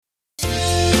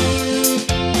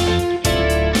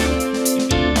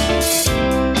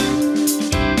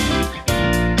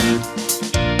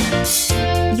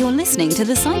listening to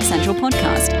the Psych Central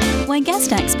podcast, where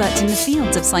guest experts in the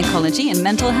fields of psychology and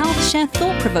mental health share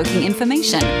thought-provoking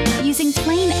information using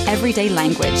plain, everyday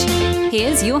language.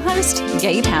 Here's your host,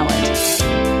 Gabe Howard.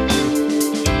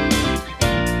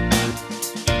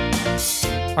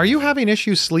 Are you having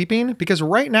issues sleeping? Because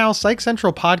right now, Psych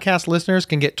Central podcast listeners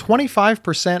can get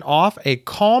 25% off a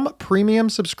Calm premium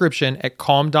subscription at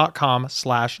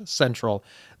calm.com/central.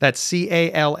 That's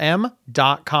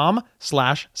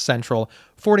CALM.com/central.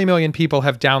 40 million people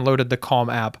have downloaded the Calm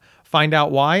app. Find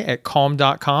out why at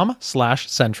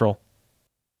calm.com/central.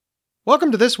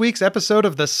 Welcome to this week's episode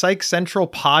of the Psych Central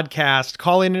podcast.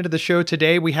 Calling into the show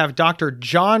today, we have Dr.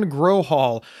 John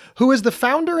Grohol, who is the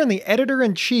founder and the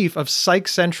editor-in-chief of Psych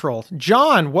Central.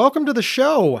 John, welcome to the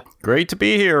show. Great to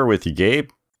be here with you, Gabe.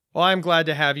 Well, I'm glad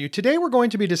to have you. Today, we're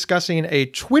going to be discussing a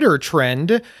Twitter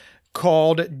trend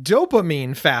called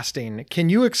dopamine fasting. Can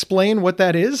you explain what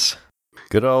that is?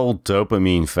 Good old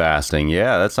dopamine fasting.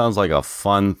 Yeah, that sounds like a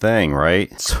fun thing,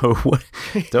 right? So what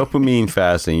dopamine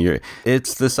fasting,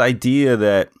 it's this idea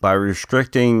that by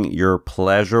restricting your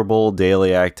pleasurable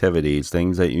daily activities,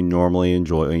 things that you normally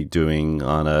enjoy doing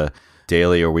on a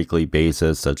daily or weekly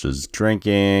basis, such as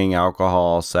drinking,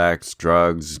 alcohol, sex,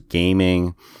 drugs,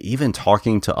 gaming, even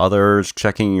talking to others,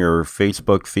 checking your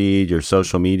Facebook feed, your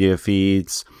social media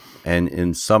feeds, and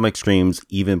in some extremes,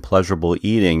 even pleasurable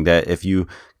eating, that if you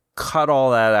cut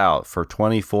all that out for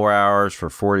 24 hours, for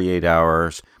 48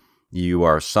 hours, you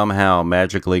are somehow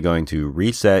magically going to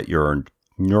reset your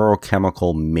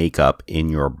neurochemical makeup in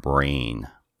your brain.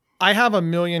 I have a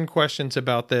million questions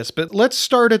about this, but let's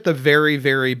start at the very,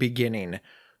 very beginning.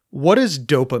 What is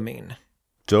dopamine?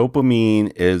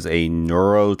 Dopamine is a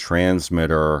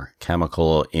neurotransmitter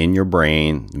chemical in your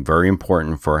brain, very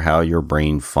important for how your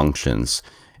brain functions.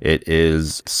 It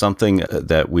is something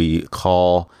that we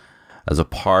call as a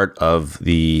part of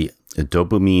the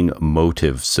dopamine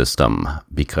motive system,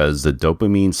 because the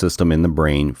dopamine system in the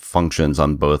brain functions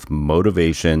on both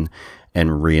motivation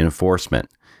and reinforcement.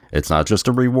 It's not just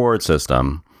a reward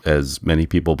system, as many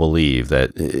people believe,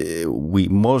 that we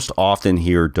most often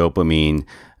hear dopamine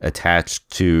attached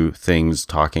to things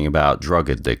talking about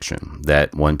drug addiction,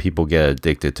 that when people get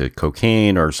addicted to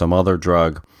cocaine or some other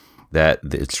drug, that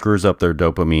it screws up their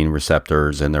dopamine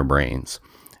receptors in their brains.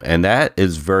 And that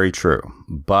is very true.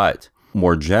 But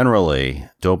more generally,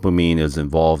 dopamine is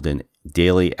involved in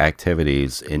daily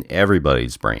activities in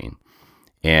everybody's brain.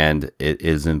 And it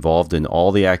is involved in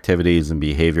all the activities and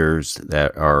behaviors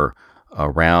that are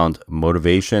around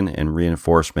motivation and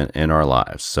reinforcement in our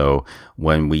lives. So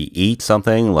when we eat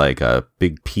something like a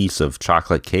big piece of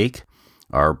chocolate cake,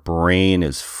 our brain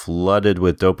is flooded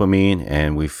with dopamine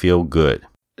and we feel good.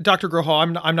 Dr.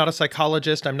 Grohol, I'm not a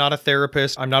psychologist, I'm not a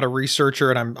therapist, I'm not a researcher,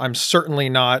 and I'm certainly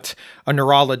not a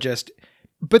neurologist.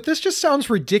 But this just sounds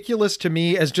ridiculous to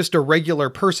me as just a regular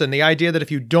person. The idea that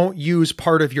if you don't use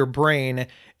part of your brain,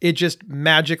 it just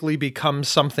magically becomes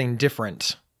something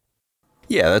different.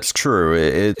 Yeah, that's true.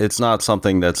 It's not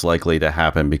something that's likely to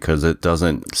happen because it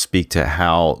doesn't speak to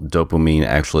how dopamine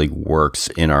actually works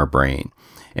in our brain.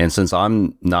 And since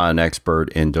I'm not an expert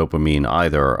in dopamine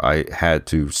either, I had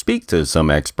to speak to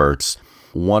some experts,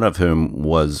 one of whom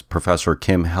was Professor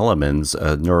Kim Hellemans,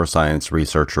 a neuroscience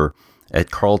researcher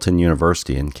at Carleton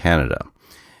University in Canada.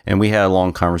 And we had a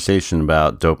long conversation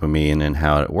about dopamine and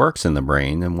how it works in the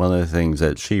brain. And one of the things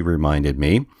that she reminded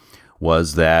me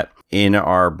was that in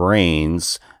our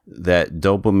brains, that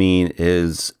dopamine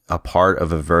is a part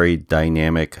of a very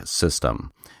dynamic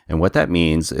system. And what that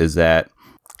means is that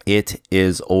it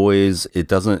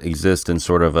doesn't exist in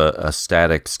sort of a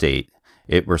static state.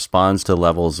 It responds to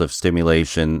levels of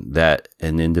stimulation that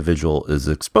an individual is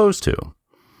exposed to.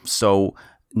 So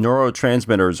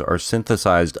neurotransmitters are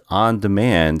synthesized on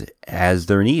demand as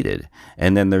they're needed.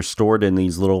 And then they're stored in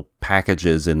these little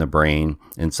packages in the brain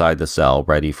inside the cell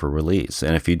ready for release.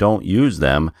 And if you don't use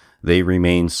them, they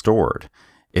remain stored.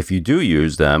 If you do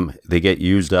use them, they get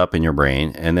used up in your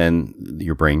brain, and then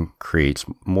your brain creates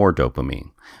more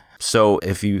dopamine. So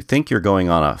if you think you're going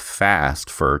on a fast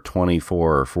for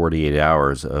 24 or 48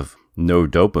 hours of no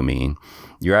dopamine,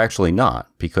 you're actually not,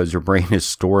 because your brain is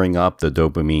storing up the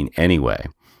dopamine anyway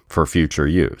for future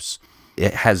use.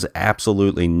 It has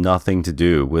absolutely nothing to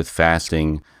do with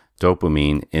fasting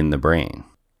dopamine in the brain.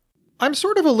 I'm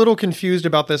sort of a little confused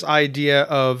about this idea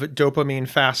of dopamine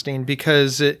fasting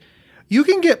because you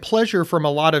can get pleasure from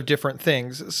a lot of different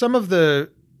things. Some of the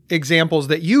examples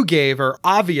that you gave are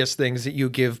obvious things that you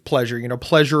give pleasure,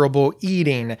 pleasurable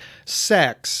eating,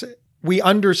 sex. We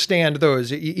understand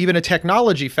those. Even a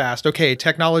technology fast. Okay,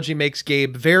 technology makes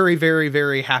Gabe very, very,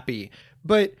 very happy.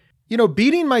 But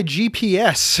Beating my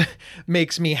GPS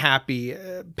makes me happy.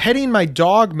 Petting my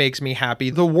dog makes me happy.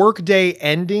 The workday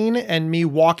ending and me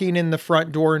walking in the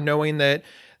front door knowing that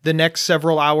the next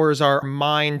several hours are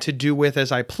mine to do with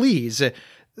as I please.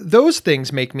 Those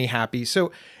things make me happy.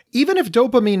 So even if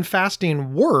dopamine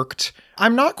fasting worked,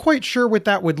 I'm not quite sure what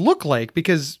that would look like,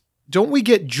 because don't we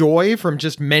get joy from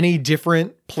just many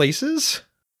different places?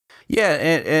 Yeah,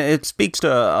 and it speaks to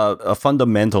a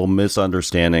fundamental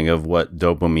misunderstanding of what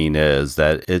dopamine is,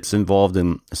 that it's involved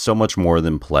in so much more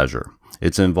than pleasure.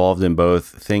 It's involved in both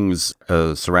things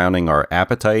surrounding our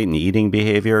appetite and eating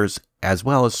behaviors, as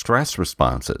well as stress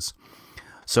responses.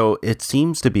 So it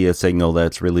seems to be a signal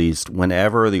that's released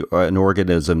whenever an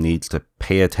organism needs to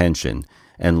pay attention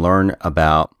and learn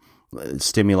about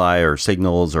stimuli or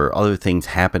signals or other things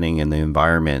happening in the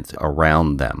environment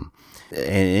around them.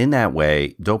 And in that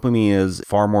way, dopamine is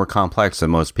far more complex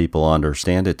than most people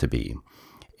understand it to be.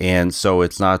 And so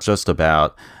it's not just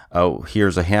about, oh,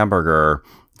 here's a hamburger,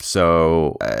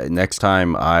 so next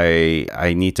time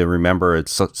I need to remember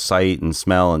its sight and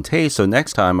smell and taste. So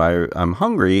next time I'm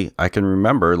hungry, I can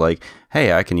remember, like,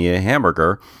 hey, I can eat a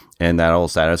hamburger, and that'll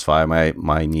satisfy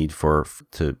my need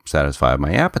to satisfy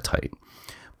my appetite.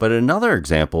 But another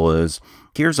example is,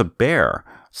 here's a bear.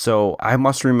 So I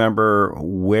must remember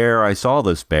where I saw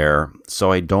this bear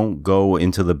so I don't go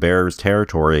into the bear's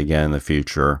territory again in the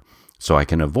future, so I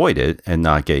can avoid it and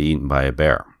not get eaten by a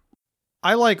bear.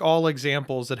 I like all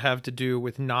examples that have to do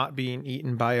with not being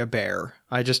eaten by a bear.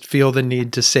 I just feel the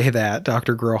need to say that,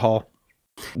 Dr. Grohol.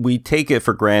 We take it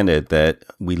for granted that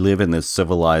we live in this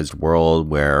civilized world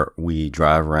where we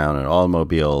drive around in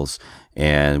automobiles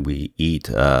and we eat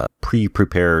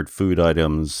pre-prepared food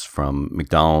items from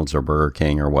McDonald's or Burger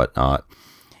King or whatnot.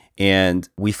 And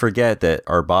we forget that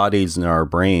our bodies and our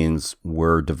brains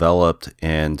were developed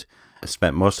and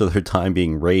spent most of their time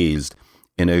being raised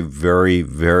in a very,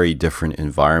 very different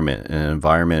environment, an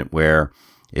environment where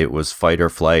it was fight or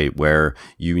flight, where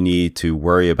you need to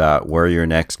worry about where your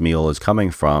next meal is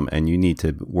coming from, and you need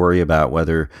to worry about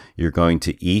whether you're going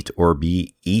to eat or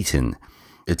be eaten.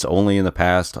 It's only in the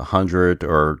past 100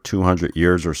 or 200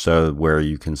 years or so where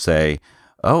you can say,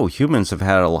 oh, humans have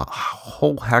had a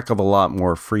whole heck of a lot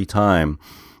more free time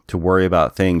to worry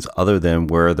about things other than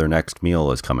where their next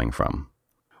meal is coming from.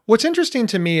 What's interesting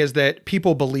to me is that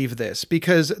people believe this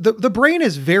because the brain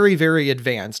is very, very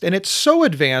advanced. And it's so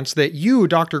advanced that you,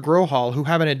 Dr. Grohol, who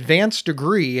have an advanced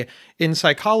degree in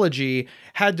psychology,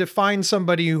 had to find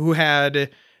somebody who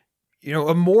had,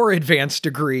 a more advanced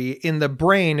degree in the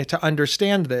brain to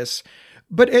understand this.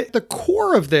 But at the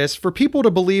core of this, for people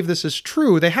to believe this is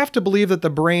true, they have to believe that the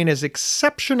brain is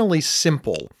exceptionally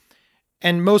simple.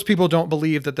 And most people don't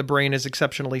believe that the brain is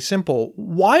exceptionally simple.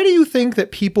 Why do you think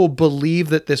that people believe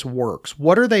that this works?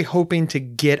 What are they hoping to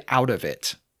get out of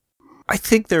it? I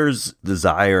think there's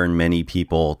desire in many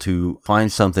people to find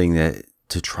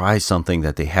to try something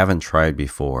that they haven't tried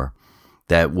before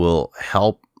that will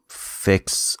help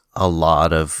fix a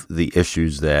lot of the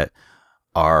issues that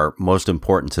are most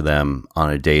important to them on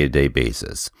a day-to-day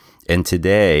basis. And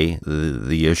today,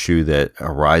 the issue that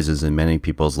arises in many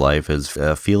people's life is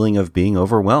a feeling of being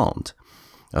overwhelmed,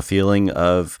 a feeling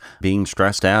of being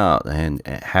stressed out and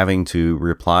having to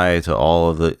reply to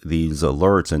all of these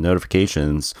alerts and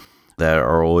notifications that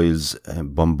are always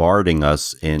bombarding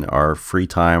us in our free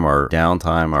time, our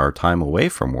downtime, our time away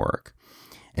from work.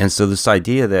 And so this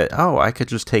idea that, I could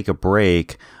just take a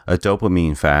break, a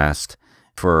dopamine fast,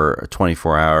 for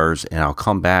 24 hours and I'll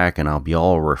come back and I'll be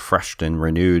all refreshed and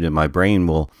renewed and my brain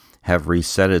will have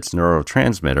reset its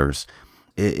neurotransmitters,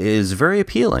 it is very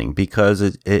appealing because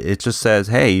it just says,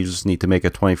 hey, you just need to make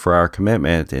a 24-hour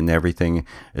commitment and everything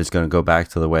is going to go back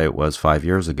to the way it was 5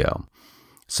 years ago.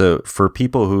 So for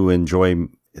people who enjoy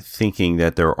thinking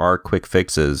that there are quick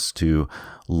fixes to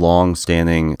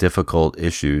long-standing difficult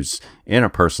issues in a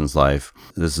person's life,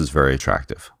 this is very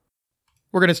attractive.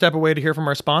 We're going to step away to hear from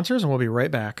our sponsors, and we'll be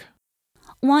right back.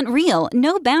 Want real,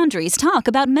 no boundaries talk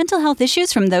about mental health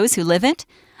issues from those who live it?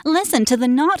 Listen to the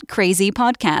Not Crazy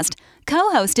podcast,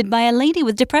 co-hosted by a lady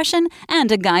with depression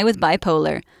and a guy with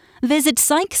bipolar. Visit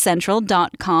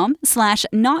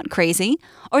psychcentral.com/notcrazy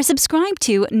or subscribe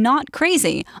to Not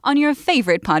Crazy on your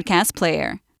favorite podcast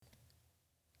player.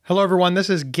 Hello, everyone. This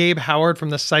is Gabe Howard from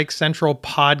the Psych Central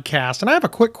podcast, and I have a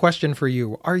quick question for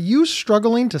you. Are you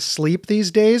struggling to sleep these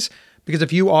days? Because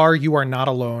if you are not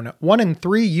alone. 1 in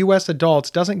 3 U.S. adults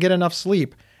doesn't get enough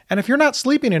sleep. And if you're not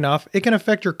sleeping enough, it can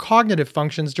affect your cognitive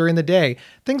functions during the day.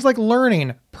 Things like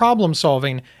learning, problem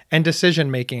solving, and decision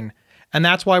making. And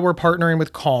that's why we're partnering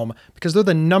with Calm, because they're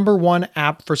the #1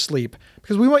 app for sleep.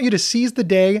 Because we want you to seize the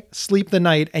day, sleep the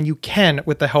night, and you can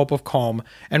with the help of Calm.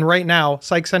 And right now,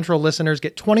 Psych Central listeners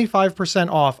get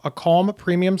 25% off a Calm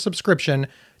premium subscription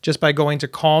just by going to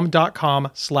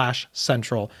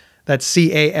calm.com/central. That's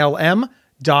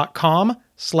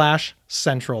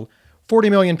CALM.com/central. 40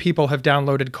 million people have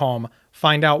downloaded Calm.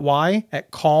 Find out why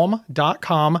at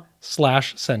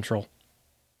calm.com/central.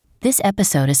 This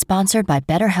episode is sponsored by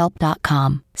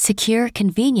BetterHelp.com. Secure,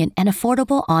 convenient, and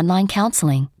affordable online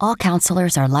counseling. All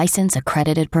counselors are licensed,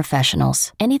 accredited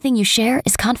professionals. Anything you share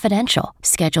is confidential.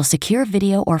 Schedule secure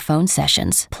video or phone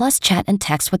sessions, plus chat and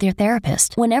text with your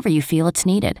therapist whenever you feel it's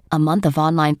needed. A month of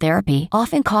online therapy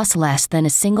often costs less than a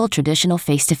single traditional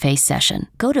face-to-face session.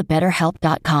 Go to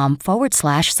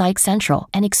BetterHelp.com/PsychCentral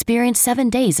and experience 7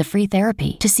 days of free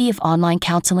therapy to see if online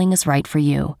counseling is right for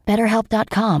you.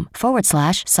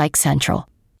 BetterHelp.com/PsychCentral.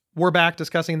 We're back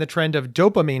discussing the trend of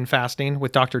dopamine fasting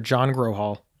with Dr. John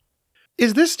Grohol.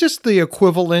 Is this just the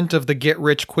equivalent of the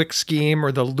get-rich-quick scheme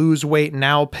or the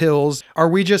lose-weight-now pills? Are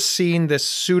we just seeing this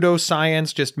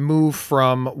pseudoscience just move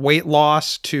from weight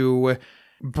loss to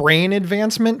brain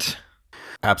advancement?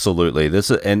 Absolutely.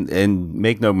 This is, and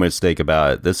make no mistake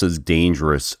about it, this is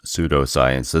dangerous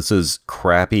pseudoscience. This is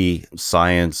crappy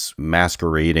science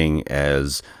masquerading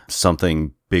as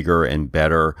something bigger and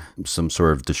better, some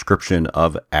sort of description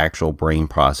of actual brain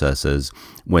processes,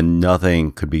 when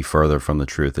nothing could be further from the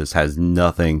truth. This has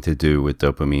nothing to do with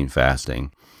dopamine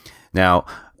fasting. Now,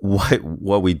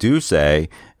 what we do say,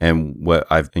 and what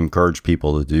I've encouraged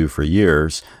people to do for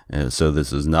years, so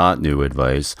this is not new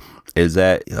advice, is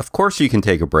that of course you can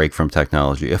take a break from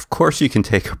technology. Of course you can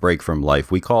take a break from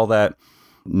life. We call that,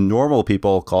 normal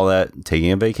people call that taking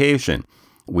a vacation.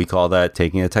 We call that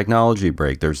taking a technology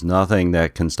break. There's nothing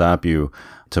that can stop you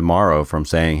tomorrow from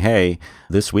saying, hey,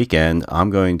 this weekend I'm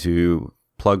going to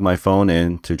plug my phone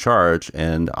in to charge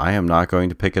and I am not going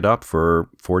to pick it up for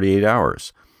 48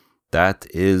 hours. That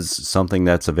is something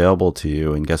that's available to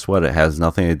you. And guess what? It has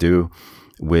nothing to do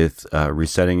with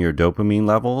resetting your dopamine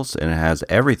levels, and it has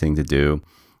everything to do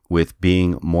with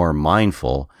being more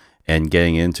mindful and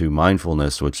getting into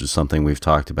mindfulness, which is something we've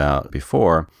talked about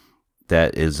before.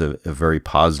 That is a very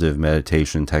positive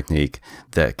meditation technique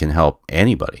that can help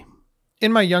anybody.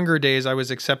 In my younger days, I was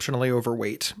exceptionally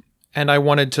overweight, and I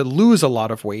wanted to lose a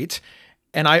lot of weight,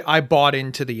 and I bought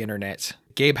into the internet.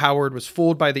 Gabe Howard was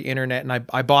fooled by the internet, and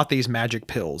I bought these magic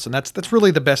pills. And that's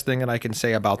really the best thing that I can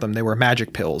say about them. They were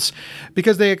magic pills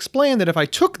because they explained that if I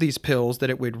took these pills, that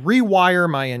it would rewire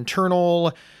my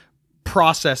internal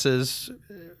processes,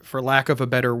 for lack of a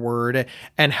better word,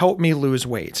 and help me lose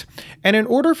weight. And in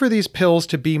order for these pills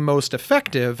to be most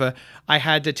effective, I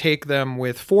had to take them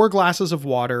with 4 glasses of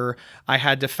water. I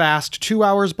had to fast 2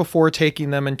 hours before taking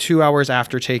them and 2 hours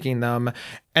after taking them.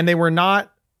 And they were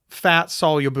not fat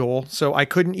soluble, so I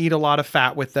couldn't eat a lot of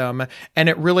fat with them. And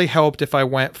it really helped if I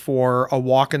went for a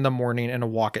walk in the morning and a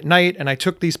walk at night. And I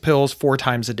took these pills 4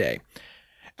 times a day.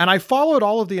 And I followed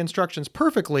all of the instructions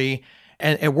perfectly,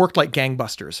 and it worked like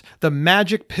gangbusters. The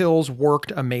magic pills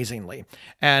worked amazingly,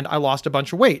 and I lost a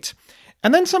bunch of weight.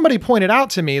 And then somebody pointed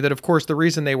out to me that, of course, the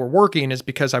reason they were working is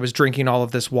because I was drinking all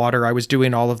of this water, I was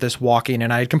doing all of this walking,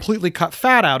 and I had completely cut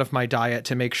fat out of my diet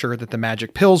to make sure that the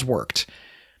magic pills worked.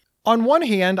 On one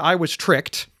hand, I was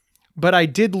tricked, but I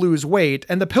did lose weight,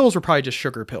 and the pills were probably just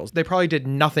sugar pills. They probably did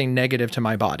nothing negative to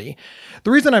my body.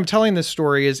 The reason I'm telling this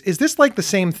story is this like the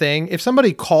same thing? If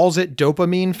somebody calls it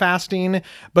dopamine fasting,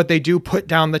 but they do put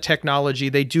down the technology,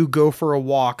 they do go for a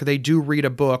walk, they do read a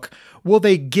book, will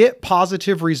they get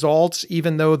positive results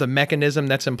even though the mechanism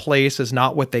that's in place is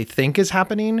not what they think is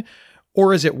happening?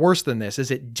 Or is it worse than this?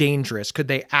 Is it dangerous? Could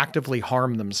they actively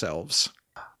harm themselves?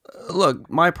 Look,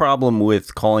 my problem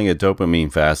with calling it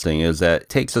dopamine fasting is that it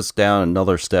takes us down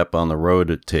another step on the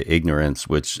road to ignorance,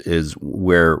 which is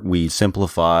where we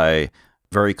simplify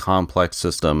very complex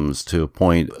systems to a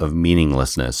point of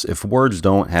meaninglessness. If words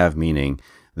don't have meaning,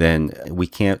 then we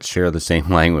can't share the same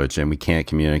language and we can't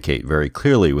communicate very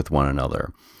clearly with one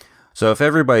another. So if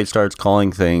everybody starts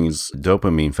calling things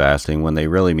dopamine fasting when they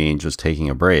really mean just taking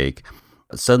a break,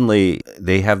 suddenly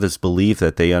they have this belief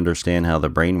that they understand how the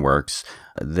brain works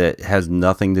that has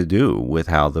nothing to do with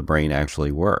how the brain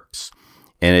actually works.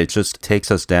 And it just takes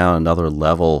us down another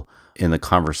level in the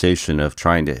conversation of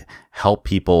trying to help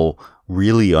people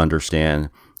really understand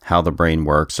how the brain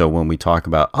works. So when we talk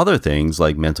about other things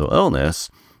like mental illness,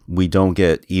 we don't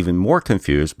get even more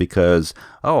confused because,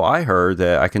 oh, I heard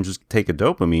that I can just take a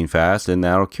dopamine fast and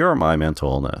that'll cure my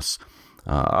mental illness.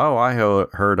 I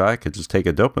heard I could just take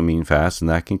a dopamine fast and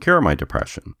that can cure my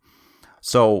depression.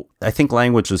 So I think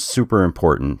language is super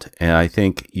important, and I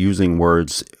think using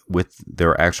words with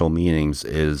their actual meanings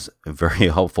is very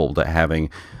helpful to having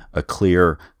a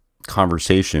clear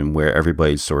conversation where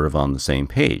everybody's sort of on the same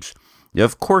page.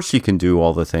 Of course, you can do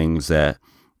all the things that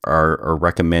are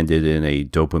recommended in a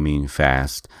dopamine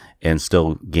fast and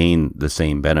still gain the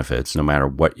same benefits no matter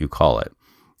what you call it.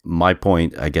 My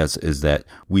point, I guess, is that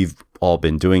we've all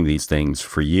been doing these things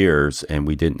for years and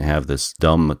we didn't have this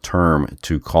dumb term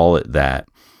to call it that.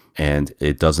 And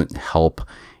it doesn't help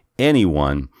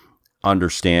anyone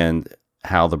understand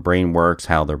how the brain works,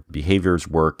 how their behaviors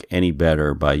work any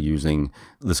better by using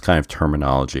this kind of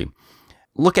terminology.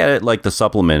 Look at it like the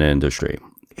supplement industry.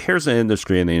 Here's an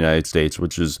industry in the United States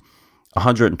which is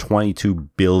 122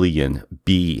 billion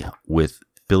with $1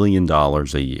 billion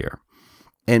a year.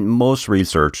 And most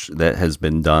research that has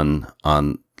been done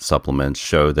on supplements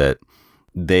show that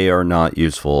they are not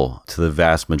useful to the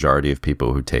vast majority of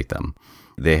people who take them.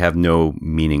 They have no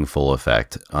meaningful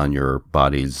effect on your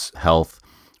body's health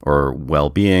or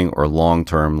well-being or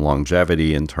long-term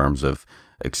longevity in terms of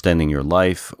extending your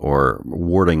life or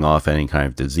warding off any kind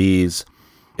of disease.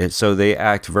 So they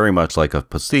act very much like a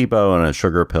placebo and a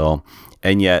sugar pill,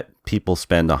 and yet people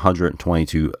spend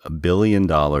 $122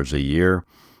 billion a year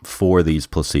for these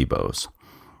placebos.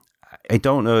 I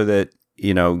don't know that,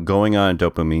 going on a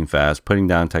dopamine fast, putting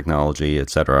down technology,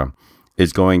 etc.,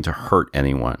 is going to hurt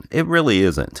anyone. It really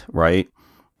isn't, right?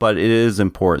 But it is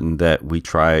important that we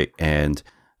try and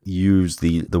use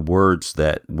the words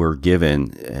that we're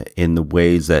given in the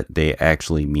ways that they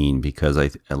actually mean, because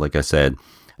like I said,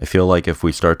 I feel like if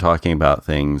we start talking about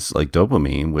things like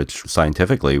dopamine, which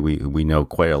scientifically we know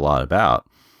quite a lot about,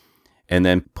 and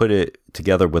then put it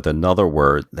together with another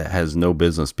word that has no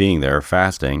business being there,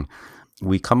 fasting,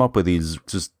 we come up with these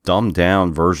just dumbed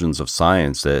down versions of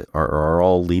science that are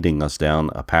all leading us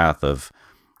down a path of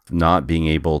not being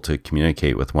able to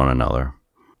communicate with one another.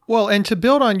 Well, and to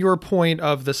build on your point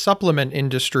of the supplement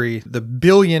industry, the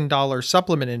billion-dollar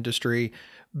supplement industry,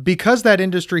 because that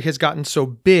industry has gotten so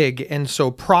big and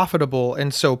so profitable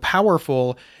and so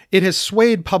powerful, it has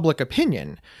swayed public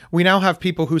opinion. We now have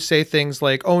people who say things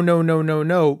like, oh,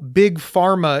 no, big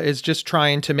pharma is just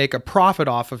trying to make a profit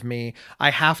off of me. I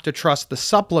have to trust the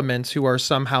supplements who are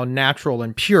somehow natural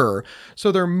and pure.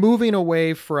 So they're moving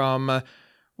away from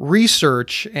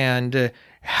research and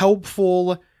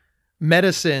helpful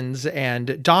medicines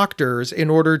and doctors in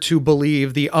order to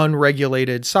believe the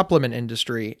unregulated supplement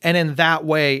industry. And in that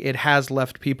way, it has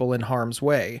left people in harm's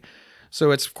way. So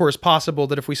it's, of course, possible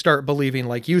that if we start believing,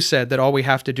 like you said, that all we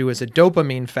have to do is a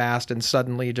dopamine fast and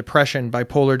suddenly depression,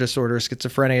 bipolar disorder,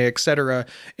 schizophrenia, etc.,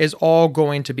 is all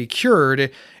going to be cured,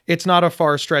 it's not a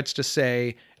far stretch to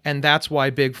say, and that's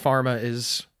why Big Pharma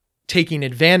is taking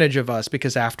advantage of us,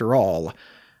 because after all,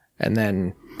 and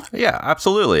then... Yeah,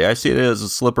 absolutely. I see it as a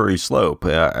slippery slope.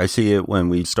 I see it when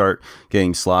we start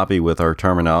getting sloppy with our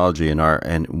terminology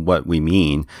and what we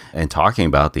mean and talking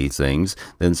about these things,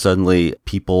 then suddenly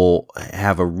people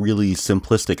have a really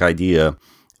simplistic idea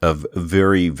of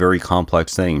very, very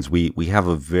complex things. We have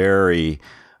a very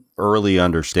early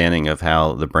understanding of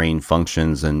how the brain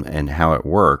functions and how it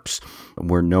works.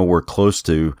 We're nowhere close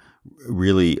to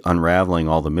really unraveling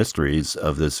all the mysteries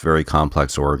of this very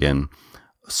complex organ.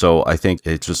 So I think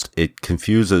it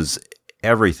confuses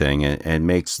everything and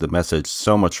makes the message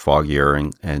so much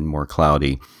foggier and more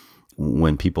cloudy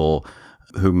when people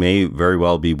who may very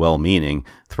well be well-meaning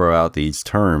throw out these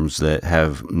terms that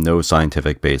have no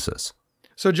scientific basis.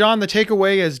 So, John, the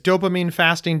takeaway is dopamine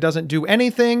fasting doesn't do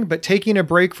anything, but taking a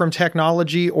break from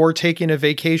technology or taking a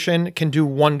vacation can do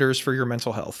wonders for your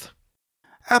mental health.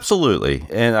 Absolutely.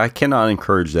 And I cannot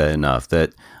encourage that enough,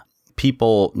 that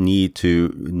people need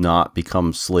to not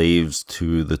become slaves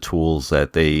to the tools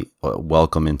that they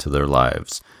welcome into their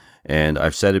lives. And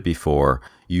I've said it before,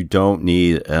 you don't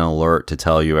need an alert to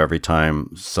tell you every time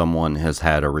someone has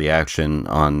had a reaction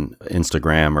on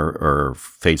Instagram or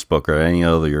Facebook or any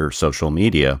other your social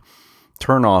media.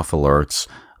 Turn off alerts,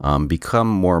 become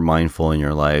more mindful in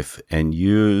your life, and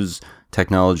use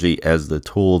technology as the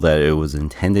tool that it was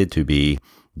intended to be.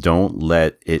 Don't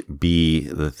let it be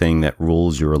the thing that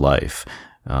rules your life.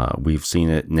 We've seen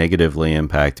it negatively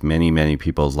impact many, many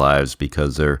people's lives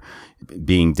because they're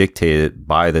being dictated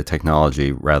by the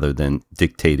technology rather than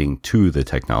dictating to the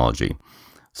technology.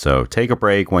 So take a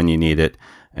break when you need it,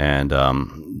 and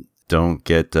don't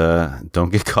get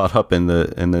caught up in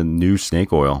the new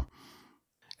snake oil.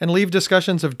 And leave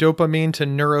discussions of dopamine to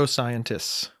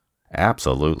neuroscientists.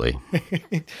 Absolutely.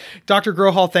 Dr.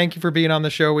 Grohol, thank you for being on the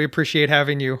show. We appreciate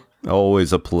having you.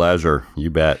 Always a pleasure.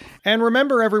 You bet. And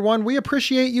remember, everyone, we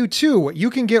appreciate you too. You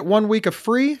can get 1 week of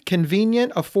free,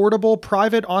 convenient, affordable,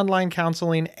 private online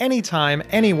counseling anytime,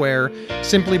 anywhere,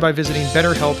 simply by visiting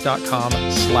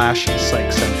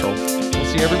betterhelp.com/psychcentral. We'll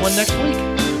see everyone next week.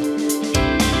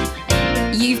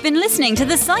 You've been listening to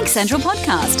the Psych Central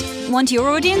podcast. Want your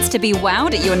audience to be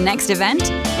wowed at your next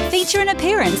event? Feature an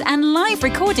appearance and live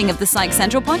recording of the Psych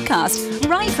Central podcast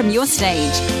right from your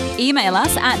stage. Email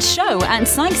us at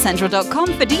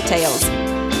show@psychcentral.com for details.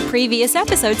 Previous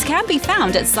episodes can be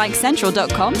found at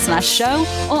psychcentral.com/show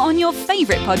or on your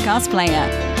favorite podcast player.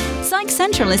 Psych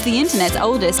Central is the internet's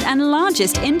oldest and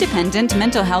largest independent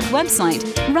mental health website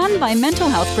run by mental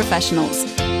health professionals.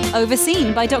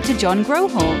 Overseen by Dr. John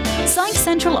Grohall, Psych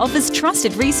Central offers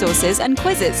trusted resources and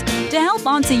quizzes to help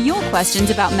answer your questions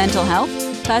about mental health,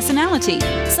 personality,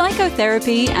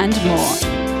 psychotherapy, and more.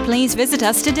 Please visit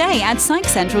us today at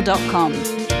psychcentral.com.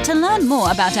 To learn more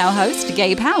about our host,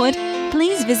 Gabe Howard,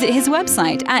 please visit his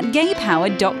website at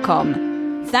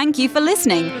gabehoward.com. Thank you for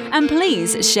listening, and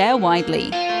please share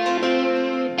widely.